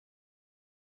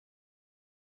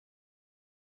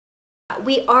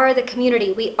We are the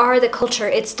community, we are the culture.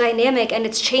 It's dynamic and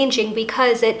it's changing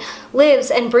because it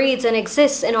lives and breathes and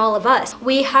exists in all of us.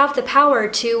 We have the power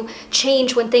to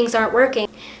change when things aren't working.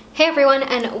 Hey everyone,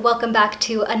 and welcome back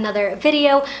to another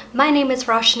video. My name is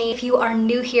Roshni. If you are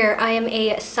new here, I am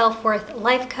a self-worth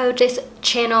life coach. This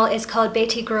channel is called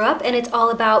BetiGrewUp, and it's all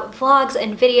about vlogs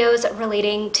and videos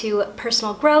relating to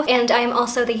personal growth. And I am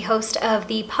also the host of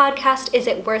the podcast, Is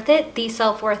It Worth It? The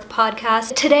Self-Worth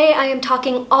Podcast. Today I am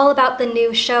talking all about the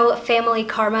new show, Family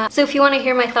Karma. So if you want to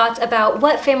hear my thoughts about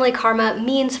what Family Karma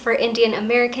means for Indian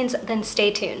Americans, then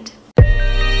stay tuned.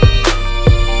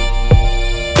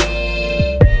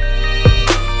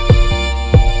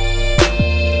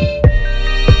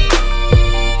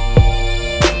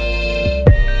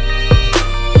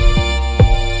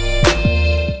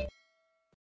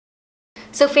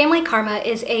 So Family Karma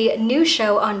is a new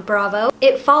show on Bravo.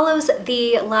 It follows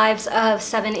the lives of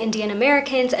 7 Indian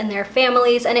Americans and their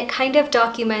families, and it kind of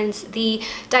documents the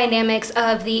dynamics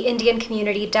of the Indian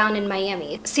community down in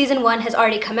Miami. Season 1 has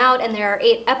already come out and there are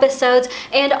 8 episodes,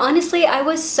 and honestly I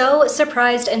was so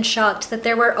surprised and shocked that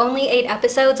there were only 8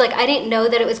 episodes. Like, I didn't know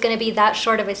that it was going to be that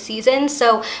short of a season,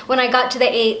 so when I got to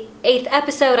the 8th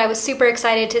episode, I was super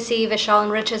excited to see Vishal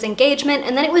and Rich's engagement,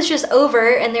 and then it was just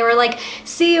over and they were like,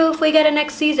 see you if we get a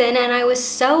next season, and I was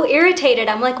so irritated.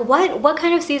 I'm like, what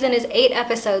kind of season is 8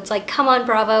 episodes? Like, come on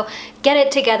Bravo, get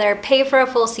it together, pay for a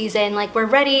full season. Like, we're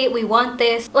ready, we want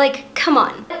this, like, come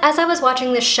on. As I was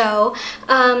watching the show,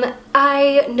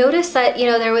 I noticed that, you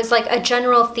know, there was like a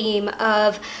general theme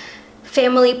of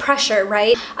family pressure,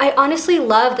 right? I honestly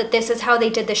love that this is how they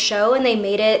did the show and they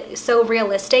made it so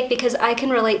realistic, because I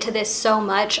can relate to this so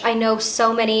much. I know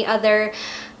so many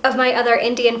of my other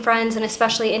Indian friends, and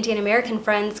especially Indian American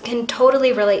friends, can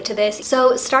totally relate to this.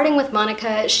 So starting with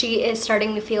Monica, she is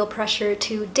starting to feel pressure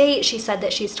to date. She said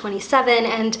that she's 27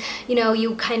 and, you know,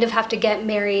 you kind of have to get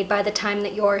married by the time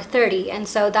that you're 30. And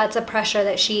so that's a pressure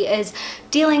that she is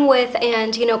dealing with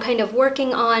and, you know, kind of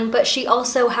working on. But she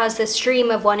also has this dream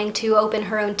of wanting to open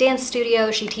her own dance studio.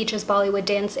 She teaches Bollywood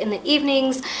dance in the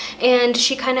evenings, and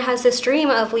she kind of has this dream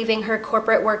of leaving her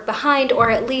corporate work behind, or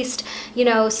at least, you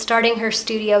know, starting her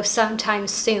studio sometime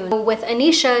soon. With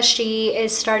Anisha, she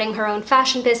is starting her own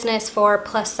fashion business for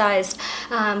plus-sized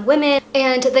women,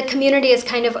 and the community is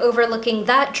kind of overlooking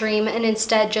that dream and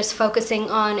instead just focusing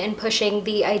on and pushing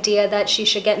the idea that she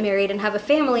should get married and have a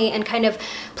family, and kind of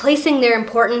placing their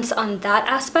importance on that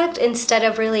aspect instead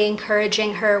of really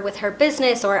encouraging her with her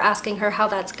business or asking her how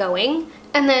that's going.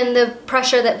 And then the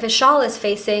pressure that Vishal is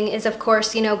facing is, of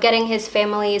course, you know, getting his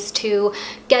families to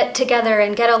get together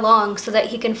and get along so that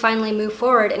he can finally move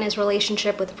forward in his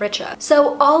relationship with Richa.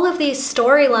 So all of these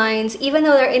storylines, even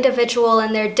though they're individual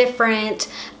and they're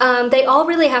different, they all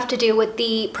really have to do with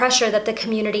the pressure that the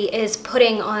community is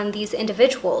putting on these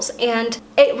individuals. And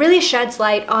it really sheds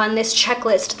light on this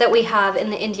checklist that we have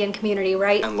in the Indian community,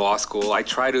 right? In law school, I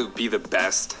try to be the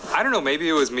best. I don't know, maybe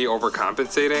it was me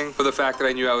overcompensating for the fact that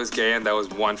I knew I was gay, and that was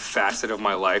one facet of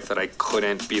my life that I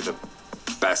couldn't be the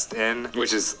best in,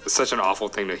 which is such an awful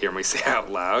thing to hear me say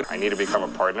out loud. I need to become a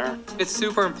partner. It's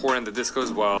super important that this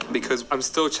goes well because I'm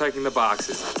still checking the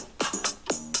boxes.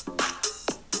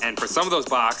 And for some of those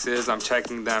boxes, I'm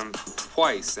checking them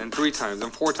twice and 3 times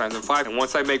and 4 times and 5. And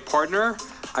once I make partner,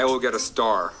 I will get a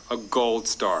star, a gold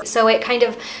star. So it kind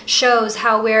of shows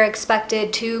how we're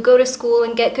expected to go to school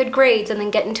and get good grades and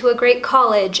then get into a great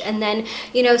college and then,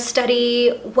 you know,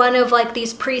 study one of like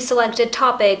these pre-selected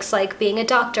topics like being a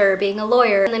doctor, being a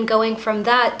lawyer, and then going from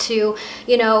that to,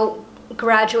 you know,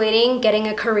 graduating, getting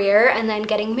a career, and then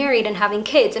getting married and having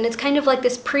kids. And it's kind of like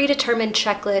this predetermined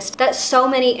checklist that so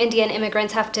many Indian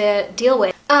immigrants have to deal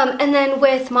with. And then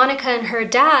with Monica and her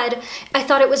dad, I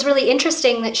thought it was really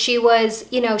interesting that she was,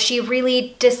 you know, she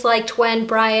really disliked when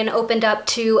Brian opened up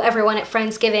to everyone at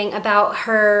Friendsgiving about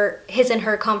his and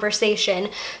her conversation.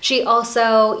 She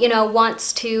also, you know,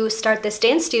 wants to start this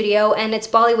dance studio, and it's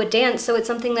Bollywood dance, so it's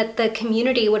something that the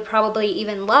community would probably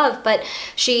even love, but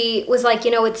she was like,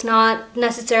 you know, it's not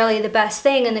necessarily the best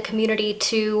thing in the community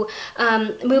to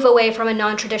move away from a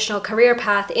non-traditional career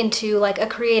path into like a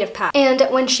creative path. And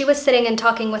when she was sitting and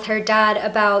talking with her dad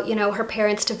about, you know, her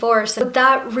parents' divorce,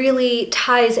 that really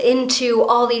ties into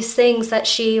all these things that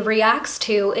she reacts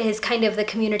to, is kind of the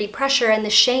community pressure and the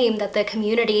shame that the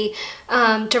community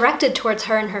directed towards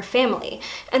her and her family.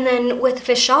 And then with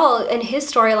Vishal and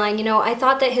his storyline, you know, I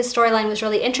thought that his storyline was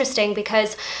really interesting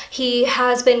because he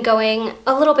has been going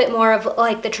a little bit more of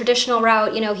like the traditional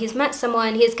route. You know, he's met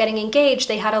someone, he's getting engaged,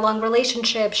 they had a long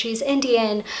relationship, she's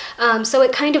Indian, so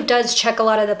it kind of does check a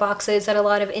lot of the boxes that a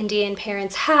lot of Indian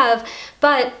parents have,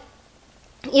 but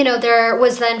you know, there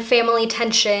was then family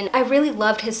tension. I really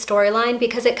loved his storyline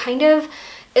because it kind of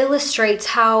illustrates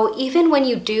how even when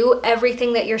you do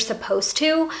everything that you're supposed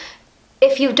to,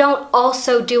 if you don't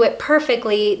also do it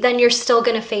perfectly, then you're still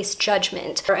gonna face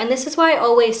judgment. And this is why I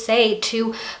always say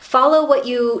to follow what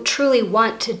you truly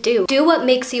want to do. Do what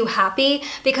makes you happy,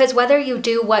 because whether you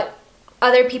do what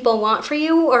other people want for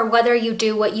you or whether you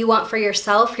do what you want for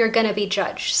yourself, you're gonna be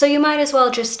judged. So you might as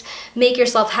well just make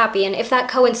yourself happy. And if that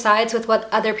coincides with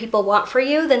what other people want for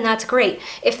you, then that's great.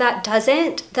 If that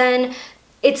doesn't, then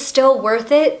it's still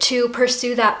worth it to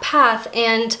pursue that path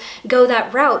and go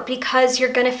that route, because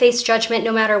you're gonna face judgment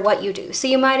no matter what you do. So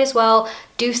you might as well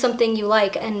do something you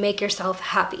like and make yourself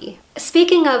happy.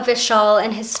 Speaking of Vishal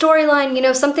and his storyline, you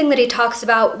know, something that he talks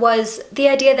about was the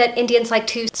idea that Indians like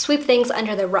to sweep things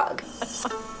under the rug.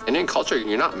 In Indian culture,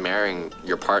 you're not marrying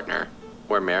your partner.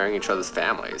 We're marrying each other's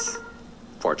families,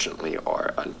 fortunately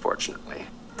or unfortunately.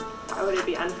 Why would it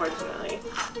be unfortunately?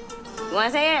 You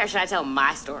wanna say it, or should I tell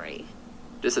my story?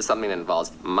 This is something that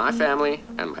involves my family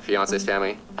and my fiance's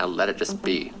family, and let it just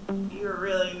be. You're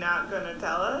really not gonna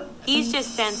tell us? He's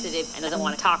just sensitive and doesn't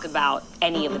want to talk about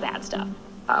any of the bad stuff.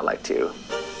 I like to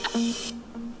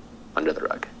under the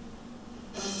rug.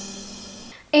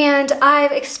 And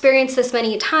I've experienced this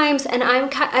many times, and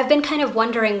I've been kind of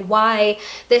wondering why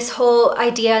this whole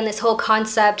idea and this whole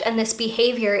concept and this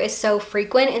behavior is so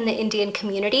frequent in the Indian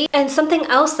community. And something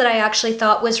else that I actually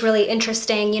thought was really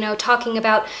interesting, you know, talking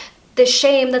about the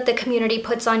shame that the community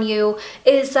puts on you,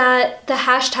 is that the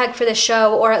hashtag for the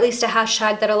show, or at least a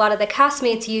hashtag that a lot of the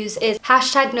castmates use, is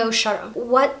hashtag no sharam.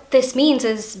 What this means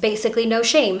is basically no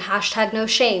shame, hashtag no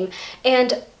shame.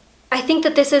 And I think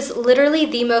that this is literally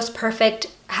the most perfect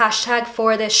hashtag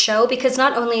for this show, because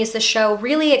not only is the show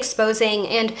really exposing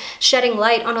and shedding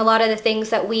light on a lot of the things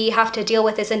that we have to deal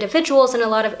with as individuals and a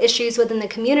lot of issues within the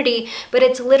community, but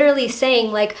it's literally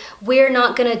saying, like, we're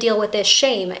not gonna deal with this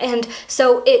shame. And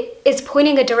so it is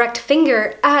pointing a direct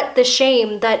finger at the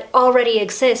shame that already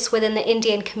exists within the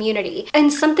Indian community.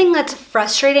 And something that's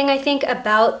frustrating, I think,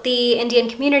 about the Indian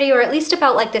community, or at least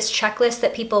about like this checklist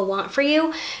that people want for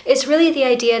you, is really the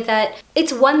idea that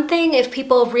it's one thing if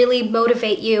people really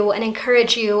motivate you and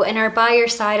encourage you and are by your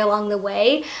side along the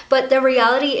way, but the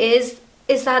reality is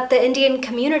that the Indian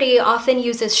community often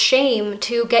uses shame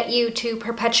to get you to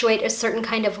perpetuate a certain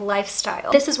kind of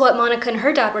lifestyle. This is what Monica and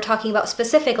her dad were talking about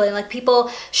specifically. Like,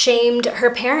 people shamed her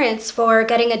parents for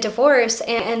getting a divorce,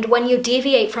 and when you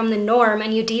deviate from the norm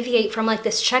and you deviate from like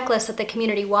this checklist that the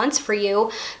community wants for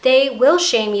you, they will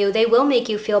shame you, they will make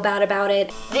you feel bad about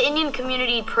it. The Indian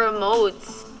community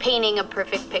promotes painting a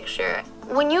perfect picture.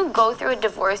 When you go through a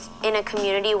divorce in a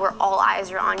community where all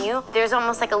eyes are on you, there's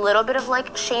almost like a little bit of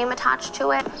like shame attached to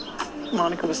it.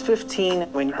 Monica was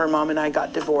 15 when her mom and I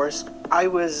got divorced. I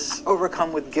was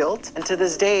overcome with guilt, and to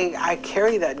this day I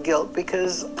carry that guilt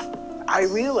because I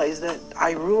realized that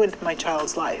I ruined my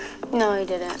child's life. No, you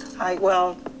didn't.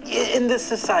 Well, in this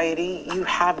society, you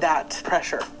have that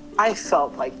pressure. I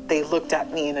felt like they looked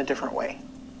at me in a different way.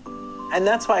 And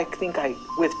that's why I think I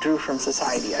withdrew from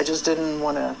society. I just didn't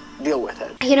want to deal with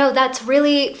it. You know, that's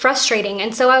really frustrating.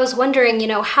 And so I was wondering, you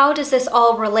know, how does this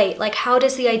all relate? Like, how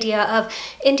does the idea of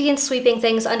Indians sweeping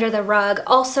things under the rug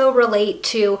also relate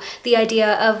to the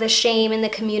idea of the shame in the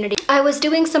community? I was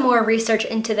doing some more research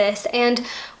into this, and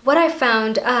what I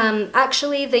found,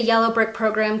 actually the Yellow Brick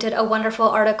program did a wonderful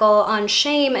article on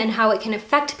shame and how it can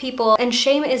affect people, and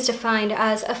shame is defined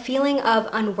as a feeling of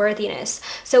unworthiness.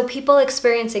 So people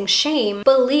experiencing shame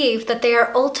believe that they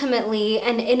are ultimately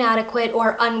an inadequate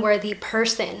or unworthy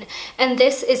person. And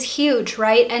this is huge,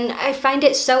 right? And I find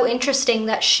it so interesting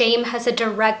that shame has a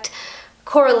direct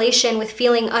correlation with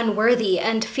feeling unworthy,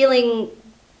 and feeling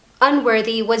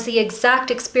unworthy was the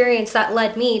exact experience that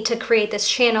led me to create this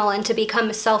channel and to become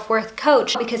a self-worth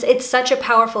coach, because it's such a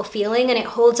powerful feeling and it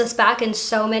holds us back in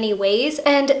so many ways.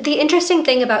 And the interesting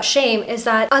thing about shame is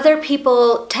that other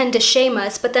people tend to shame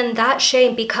us, but then that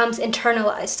shame becomes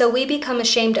internalized. So we become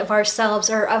ashamed of ourselves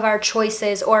or of our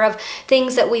choices or of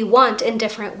things that we want in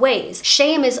different ways.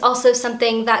 Shame is also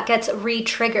something that gets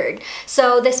re-triggered.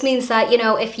 So this means that, you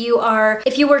know, if you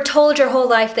were told your whole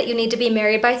life that you need to be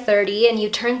married by 30 and you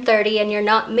turn 30 and you're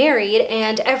not married,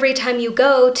 and every time you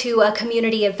go to a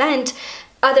community event,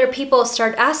 other people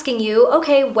start asking you,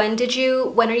 okay, when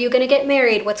are you gonna get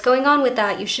married? What's going on with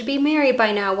that? You should be married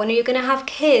by now. When are you gonna have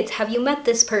kids? Have you met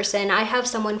this person? I have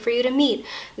someone for you to meet.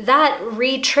 That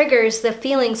re-triggers the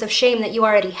feelings of shame that you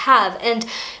already have. And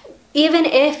even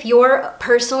if you're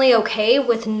personally okay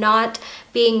with not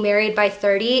being married by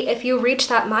 30, if you reach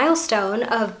that milestone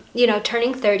of, you know,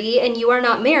 turning 30 and you are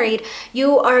not married,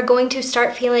 you are going to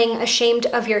start feeling ashamed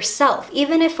of yourself.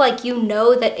 Even if like you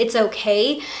know that it's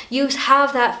okay, you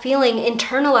have that feeling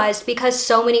internalized because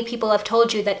so many people have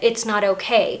told you that it's not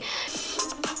okay.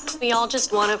 We all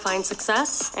just want to find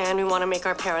success, and we want to make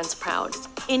our parents proud.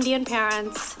 Indian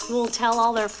parents will tell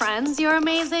all their friends you're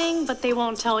amazing, but they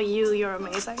won't tell you you're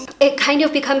amazing. It kind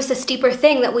of becomes the steeper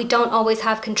thing that we don't always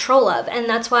have control of. And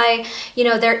that's why, you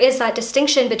know, there is that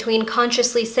distinction between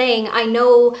consciously saying, I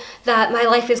know that my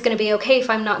life is going to be okay if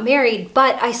I'm not married,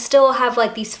 but I still have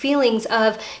like these feelings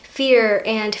of fear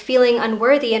and feeling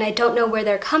unworthy, and I don't know where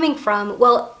they're coming from.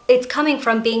 Well, it's coming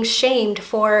from being shamed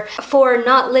for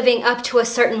not living up to a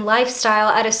certain lifestyle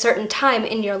at a certain time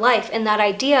in your life, and that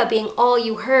idea being all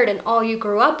you heard and all you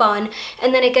grew up on,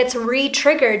 and then it gets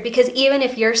re-triggered because even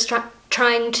if you're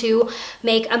trying to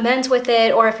make amends with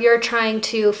it, or if you're trying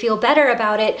to feel better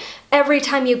about it, every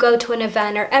time you go to an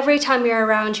event or every time you're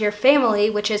around your family,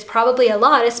 which is probably a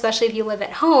lot, especially if you live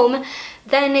at home,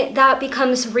 then that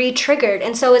becomes re-triggered.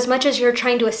 And so as much as you're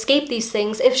trying to escape these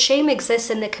things, if shame exists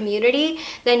in the community,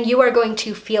 then you are going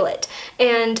to feel it.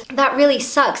 And that really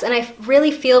sucks. And I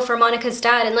really feel for Monica's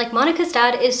dad. And like, Monica's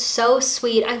dad is so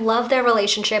sweet. I love their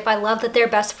relationship. I love that they're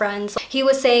best friends. He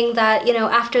was saying that, you know,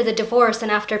 after the divorce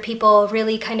and after people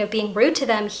really kind of being rude to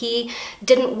them, he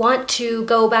didn't want to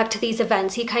go back to these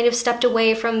events. He kind of stepped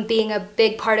away from being a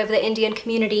big part of the Indian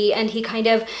community, and he kind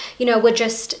of, you know, would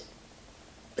just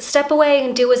step away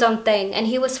and do his own thing, and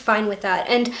he was fine with that.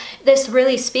 And this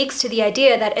really speaks to the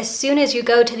idea that as soon as you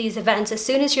go to these events, as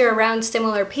soon as you're around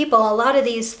similar people, a lot of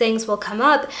these things will come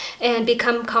up and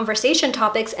become conversation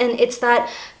topics, and it's that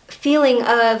feeling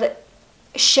of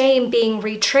shame being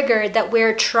re-triggered that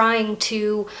we're trying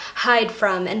to hide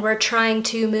from and we're trying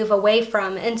to move away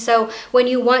from. And so when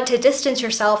you want to distance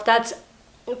yourself, that's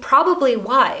probably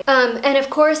why. And of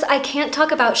course, I can't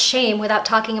talk about shame without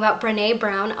talking about Brené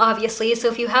Brown, obviously. So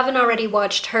if you haven't already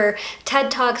watched her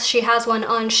TED Talks, she has one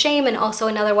on shame and also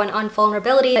another one on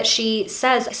vulnerability that she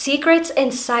says, secrets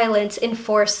and silence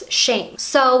enforce shame.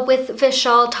 So with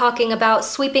Vishal talking about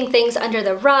sweeping things under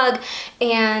the rug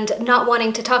and not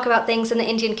wanting to talk about things in the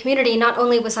Indian community, not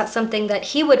only was that something that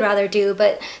he would rather do,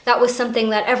 but that was something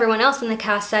that everyone else in the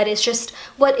cast said is just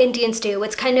what Indians do.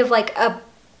 It's kind of like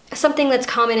something that's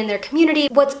common in their community.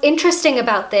 What's interesting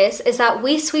about this is that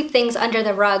we sweep things under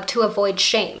the rug to avoid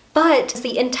shame. But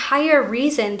the entire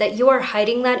reason that you are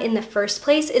hiding that in the first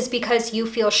place is because you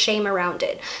feel shame around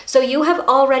it. So you have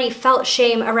already felt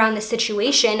shame around the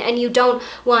situation, and you don't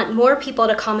want more people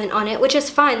to comment on it, which is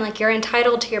fine. Like, you're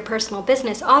entitled to your personal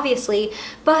business, obviously,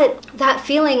 but that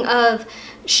feeling of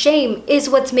shame is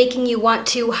what's making you want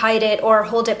to hide it or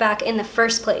hold it back in the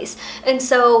first place. And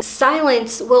so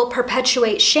silence will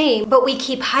perpetuate shame, but we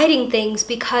keep hiding things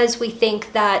because we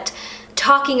think that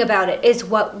talking about it is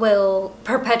what will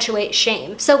perpetuate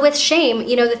shame. So with shame,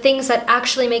 you know, the things that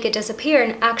actually make it disappear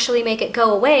and actually make it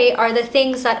go away are the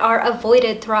things that are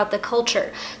avoided throughout the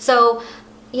culture. So,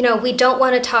 you know, we don't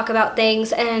want to talk about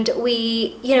things, and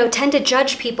we, you know, tend to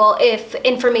judge people if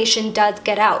information does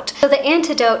get out. So the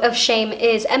antidote of shame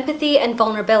is empathy and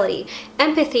vulnerability.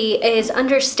 Empathy is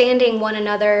understanding one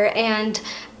another and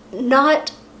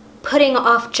not putting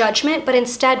off judgment, but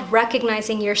instead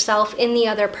recognizing yourself in the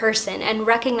other person and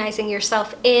recognizing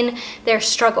yourself in their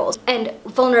struggles. And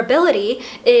vulnerability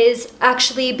is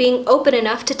actually being open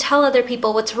enough to tell other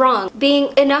people what's wrong,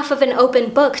 being enough of an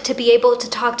open book to be able to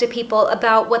talk to people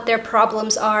about what their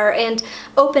problems are and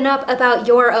open up about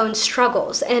your own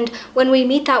struggles. And when we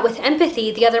meet that with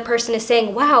empathy, the other person is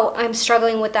saying, wow, I'm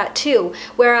struggling with that too.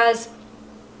 Whereas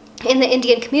in the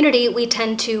Indian community, we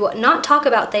tend to not talk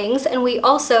about things, and we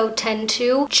also tend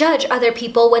to judge other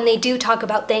people when they do talk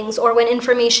about things or when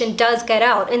information does get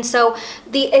out. And so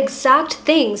the exact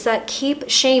things that keep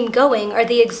shame going are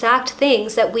the exact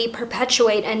things that we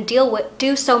perpetuate and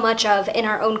do so much of in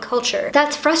our own culture.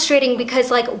 That's frustrating because,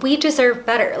 like, we deserve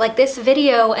better. Like, this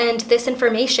video and this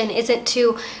information isn't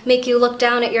to make you look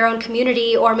down at your own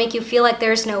community or make you feel like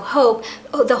there's no hope.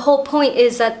 The whole point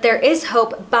is that there is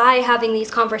hope by having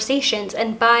these conversations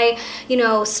and by, you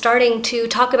know, starting to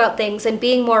talk about things and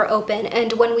being more open.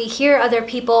 And when we hear other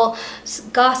people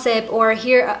gossip or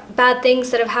hear bad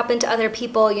things that have happened to other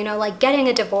people, you know, like getting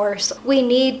a divorce, we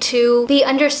need to be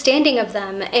understanding of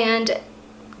them and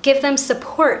give them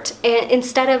support, and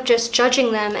instead of just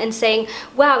judging them and saying,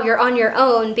 wow, you're on your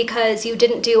own because you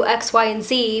didn't do X, Y, and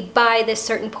Z by this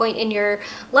certain point in your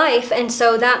life. And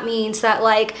so that means that,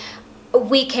 like,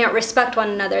 we can't respect one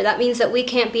another. That means that we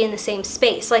can't be in the same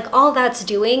space. Like, all that's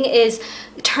doing is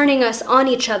turning us on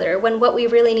each other, when what we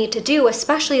really need to do,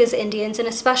 especially as Indians and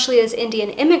especially as Indian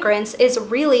immigrants, is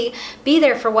really be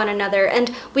there for one another.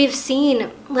 And we've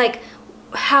seen, like,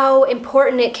 how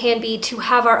important it can be to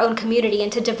have our own community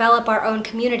and to develop our own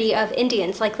community of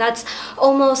Indians. Like, that's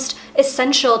almost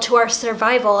essential to our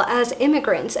survival as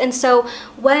immigrants. And so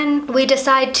when we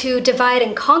decide to divide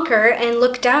and conquer and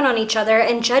look down on each other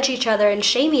and judge each other and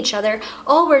shame each other,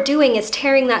 all we're doing is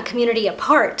tearing that community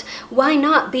apart. Why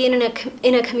not be in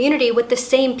a community with the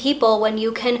same people when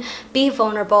you can be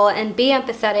vulnerable and be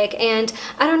empathetic? And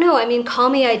I don't know, I mean, call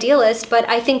me idealist, but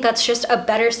I think that's just a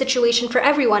better situation for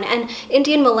everyone. And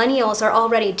Indian millennials are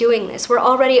already doing this. We're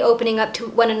already opening up to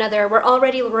one another. We're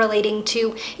already relating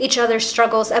to each other's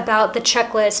struggles about the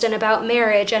checklist and about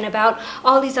marriage and about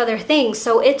all these other things.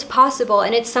 So it's possible,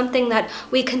 and it's something that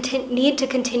we need to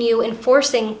continue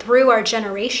enforcing through our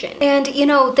generation. And, you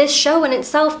know, this show in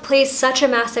itself plays such a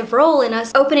massive role in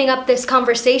us opening up this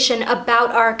conversation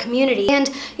about our community. And,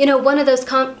 you know, one of those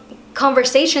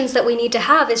conversations that we need to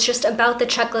have is just about the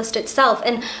checklist itself,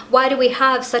 and why do we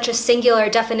have such a singular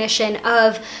definition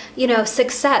of, you know,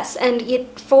 success? And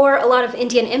for a lot of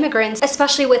Indian immigrants,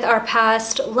 especially with our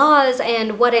past laws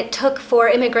and what it took for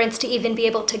immigrants to even be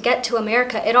able to get to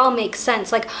America, it all makes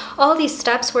sense. Like, all these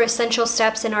steps were essential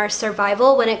steps in our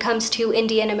survival when it comes to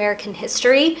Indian American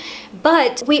history,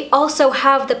 but we also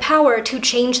have the power to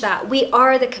change that. We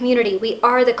are the community, we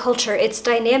are the culture. It's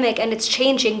dynamic and it's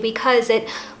changing because it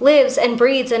lives and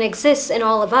breathes and exists in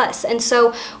all of us. And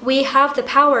so we have the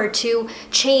power to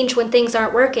change when things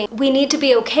aren't working. We need to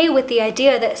be okay with the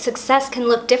idea that success can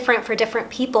look different for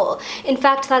different people. In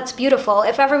fact, that's beautiful.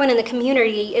 If everyone in the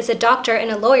community is a doctor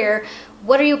and a lawyer,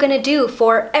 what are you going to do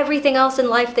for everything else in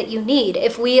life that you need?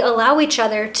 If we allow each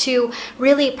other to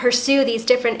really pursue these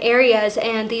different areas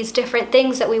and these different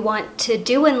things that we want to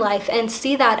do in life and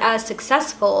see that as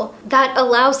successful, that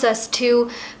allows us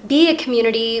to be a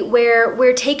community where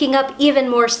we're taking up even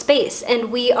more space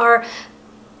and we are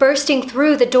bursting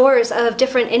through the doors of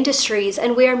different industries,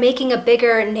 and we are making a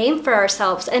bigger name for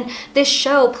ourselves. And this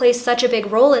show plays such a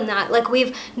big role in that. Like,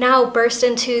 we've now burst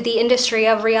into the industry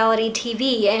of reality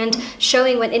TV and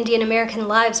showing what Indian American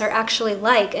lives are actually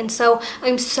like. And so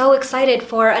I'm so excited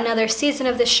for another season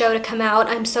of this show to come out.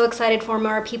 I'm so excited for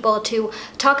more people to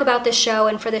talk about this show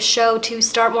and for this show to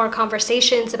start more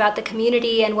conversations about the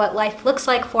community and what life looks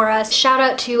like for us. Shout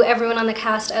out to everyone on the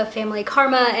cast of Family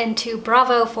Karma and to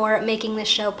Bravo for making this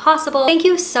show possible. Thank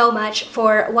you so much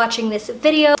for watching this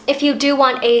video. If you do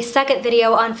want a second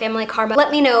video on Family Karma, let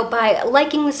me know by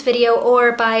liking this video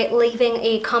or by leaving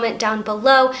a comment down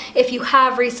below. If you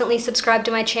have recently subscribed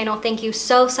to my channel, thank you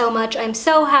so much. I'm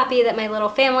so happy that my little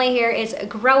family here is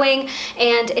growing.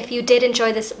 And if you did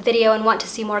enjoy this video and want to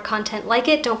see more content like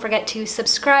it, don't forget to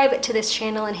subscribe to this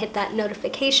channel and hit that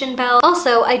notification bell.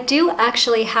 Also, I do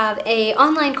actually have an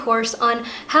online course on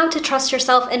how to trust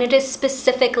yourself, and it is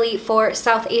specifically for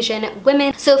South Asian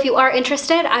women. So if you are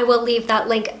interested, I will leave that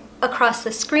link across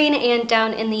the screen and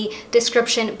down in the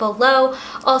description below.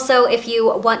 Also, if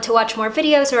you want to watch more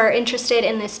videos or are interested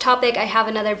in this topic, I have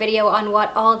another video on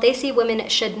what all Desi women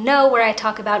should know, where I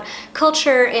talk about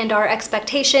culture and our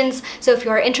expectations. So if you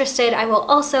are interested, I will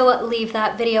also leave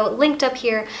that video linked up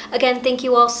here. Again, thank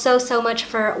you all so much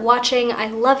for watching. I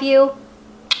love you.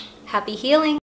 Happy healing.